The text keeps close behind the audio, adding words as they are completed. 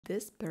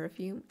This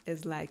perfume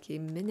is like a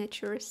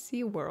miniature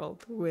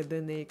SeaWorld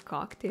within a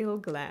cocktail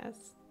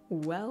glass.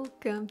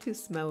 Welcome to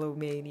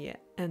Smellomania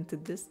and to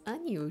this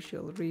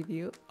unusual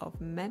review of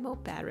Memo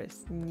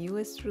Paris'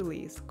 newest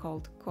release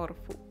called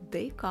Corfu.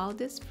 They call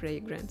this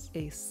fragrance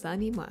a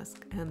sunny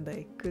musk and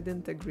I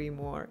couldn't agree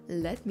more.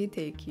 Let me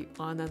take you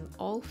on an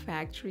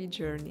olfactory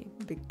journey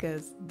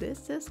because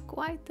this is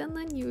quite an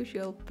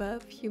unusual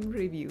perfume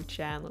review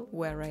channel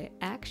where I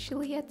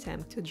actually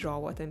attempt to draw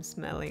what I'm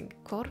smelling.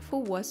 Corfu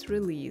was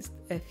released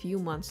a few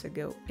months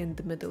ago in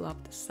the middle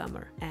of the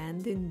summer,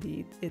 and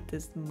indeed it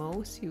is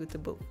most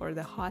suitable for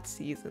the hot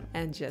season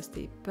and just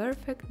a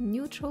perfect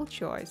neutral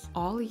choice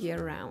all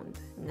year round.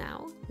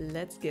 Now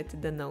let's get to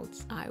the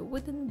notes. I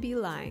wouldn't be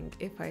lying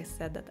if I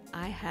said that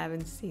I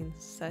haven't seen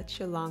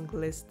such a long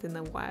list in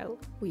a while.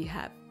 We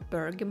have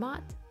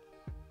bergamot,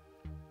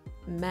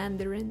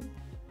 mandarin,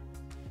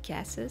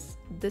 cassis,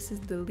 this is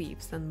the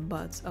leaves and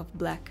buds of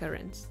black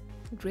currants,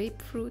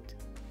 grapefruit,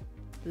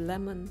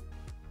 lemon,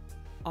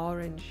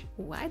 orange.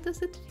 Why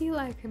does it feel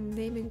like I'm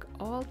naming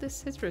all the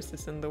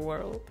citruses in the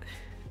world?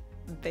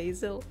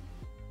 Basil,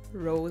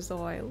 rose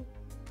oil,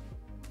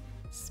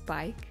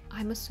 spike,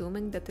 I'm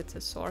assuming that it's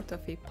a sort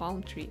of a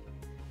palm tree,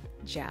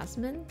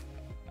 jasmine,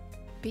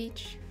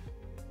 peach,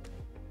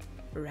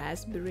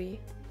 raspberry,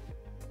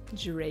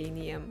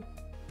 geranium,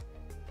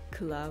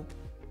 clove.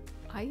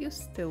 Are you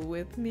still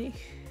with me?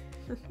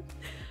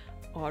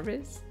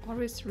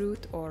 Orris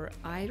root or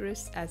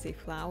iris as a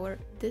flower.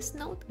 This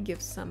note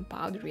gives some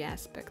powdery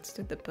aspects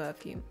to the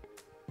perfume.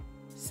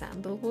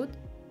 Sandalwood,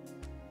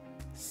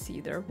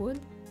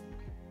 cedarwood,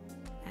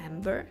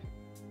 amber,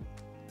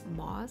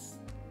 moss,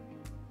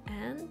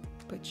 and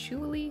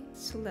patchouli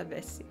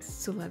Sulawesi.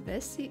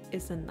 Sulawesi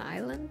is an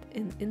island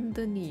in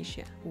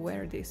Indonesia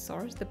where they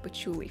source the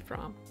patchouli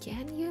from.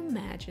 Can you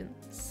imagine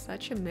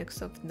such a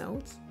mix of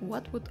notes?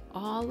 What would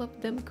all of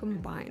them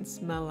combined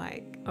smell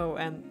like? Oh,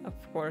 and of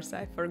course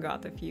I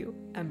forgot a few.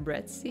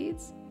 Ambret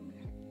seeds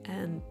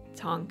and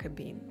tonka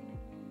bean.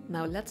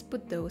 Now let's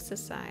put those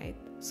aside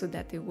so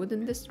that they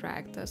wouldn't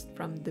distract us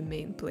from the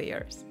main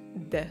players.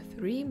 The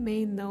three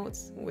main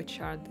notes which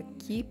are the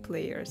key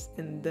players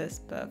in this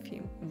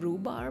perfume: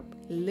 rhubarb,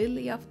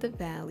 lily of the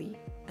valley,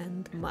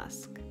 and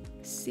musk.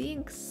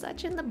 Seeing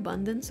such an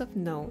abundance of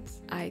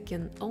notes, I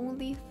can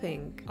only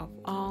think of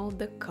all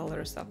the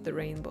colors of the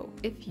rainbow.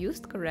 If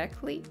used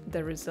correctly,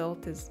 the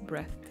result is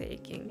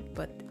breathtaking.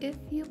 But if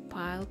you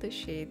pile the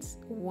shades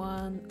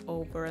one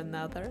over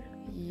another,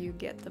 you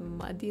get a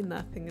muddy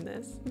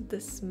nothingness. The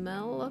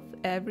smell of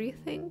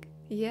everything,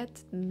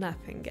 yet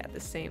nothing at the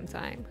same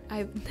time.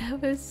 I've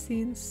never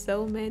seen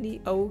so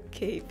many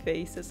okay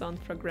faces on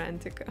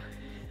Fragrantica.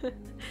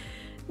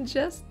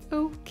 Just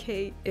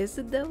okay, is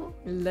it though?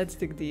 Let's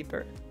dig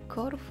deeper.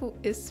 Corfu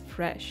is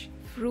fresh,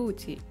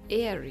 fruity,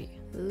 airy,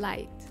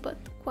 light, but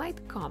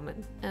quite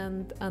common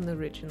and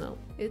unoriginal.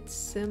 It's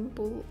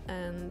simple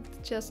and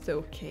just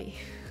okay.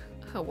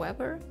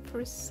 However,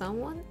 for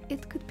someone,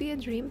 it could be a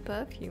dream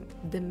perfume.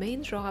 The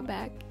main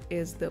drawback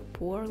is the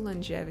poor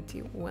longevity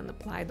when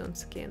applied on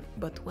skin,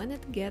 but when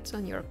it gets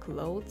on your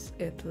clothes,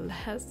 it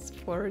lasts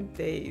for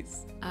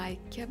days. I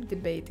kept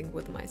debating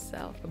with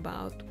myself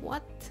about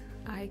what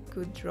I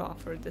could draw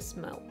for the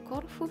smell.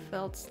 Corfu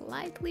felt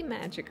slightly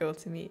magical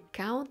to me.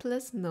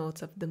 Countless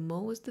notes of the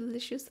most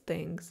delicious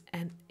things,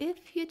 and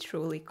if you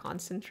truly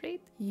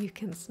concentrate, you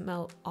can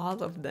smell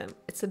all of them.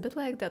 It's a bit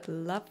like that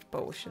love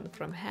potion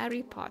from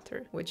Harry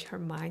Potter, which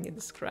Hermione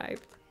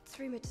described. It's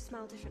rumoured to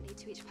smell differently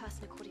to each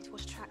person according to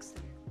what attracts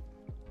them.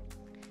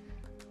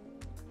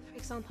 For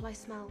example, I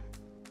smell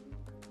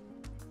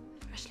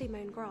freshly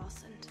mown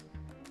grass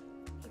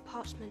and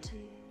parchment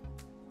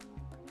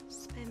and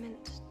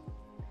spearmint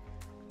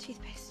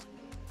toothpaste.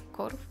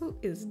 Corfu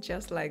is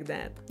just like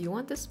that. You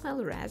want to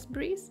smell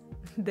raspberries?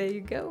 There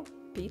you go.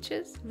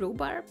 Peaches,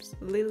 rhubarbs,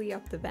 lily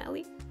of the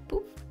valley.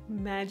 Poof,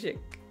 magic.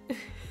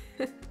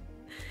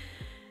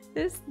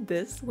 Is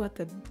this what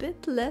a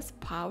bit less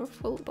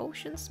powerful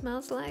potion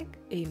smells like?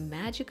 A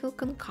magical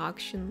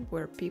concoction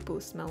where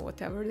people smell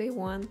whatever they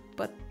want,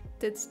 but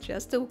it's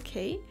just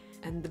okay?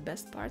 And the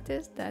best part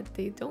is that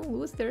they don't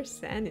lose their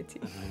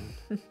sanity.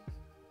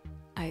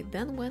 I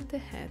then went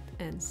ahead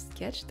and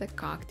sketched a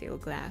cocktail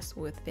glass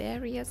with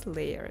various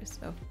layers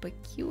of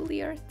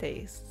peculiar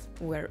tastes,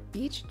 where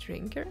each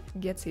drinker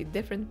gets a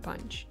different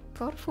punch.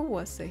 Corfu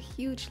was a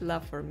huge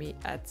love for me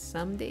at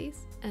some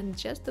days and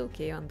just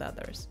okay on the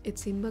others.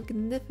 It's a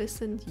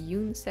magnificent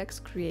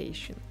unisex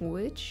creation,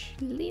 which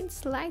leans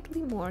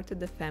slightly more to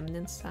the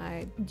feminine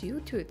side due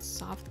to its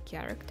soft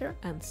character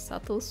and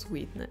subtle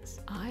sweetness.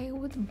 I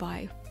would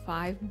buy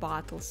 5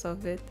 bottles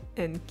of it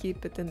and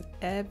keep it in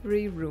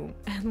every room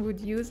and would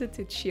use it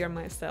to cheer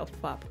myself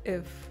up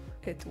if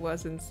it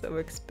wasn't so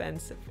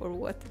expensive for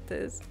what it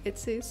is.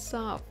 It's a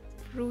soft,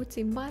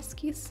 fruity,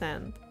 musky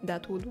scent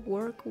that would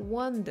work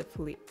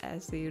wonderfully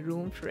as a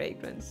room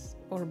fragrance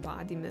or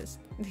body mist.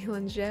 The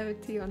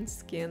longevity on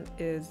skin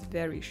is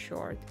very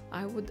short.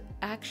 I would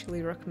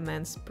actually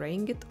recommend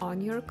spraying it on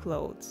your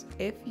clothes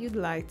if you'd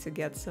like to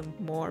get some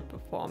more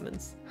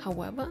performance.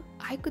 However,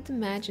 I could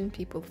imagine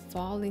people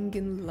falling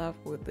in love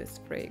with this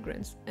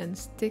fragrance and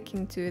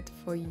sticking to it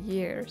for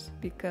years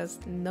because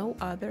no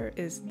other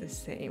is the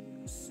same.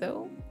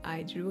 So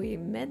I drew a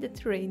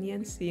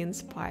Mediterranean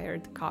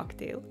Sea-inspired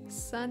cocktail,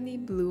 sunny,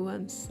 blue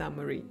and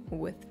summery,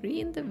 with 3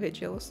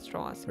 individual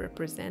straws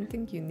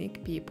representing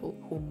unique people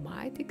who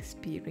might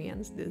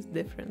experience this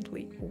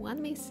differently. One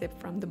may sip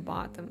from the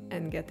bottom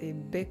and get a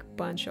big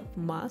bunch of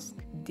musk,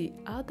 the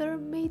other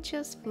may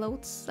just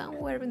float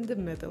somewhere in the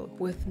middle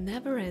with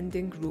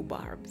never-ending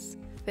rhubarbs.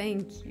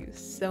 Thank you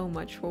so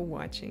much for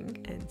watching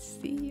and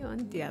see you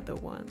on the other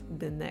one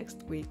the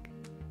next week.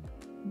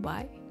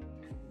 Bye!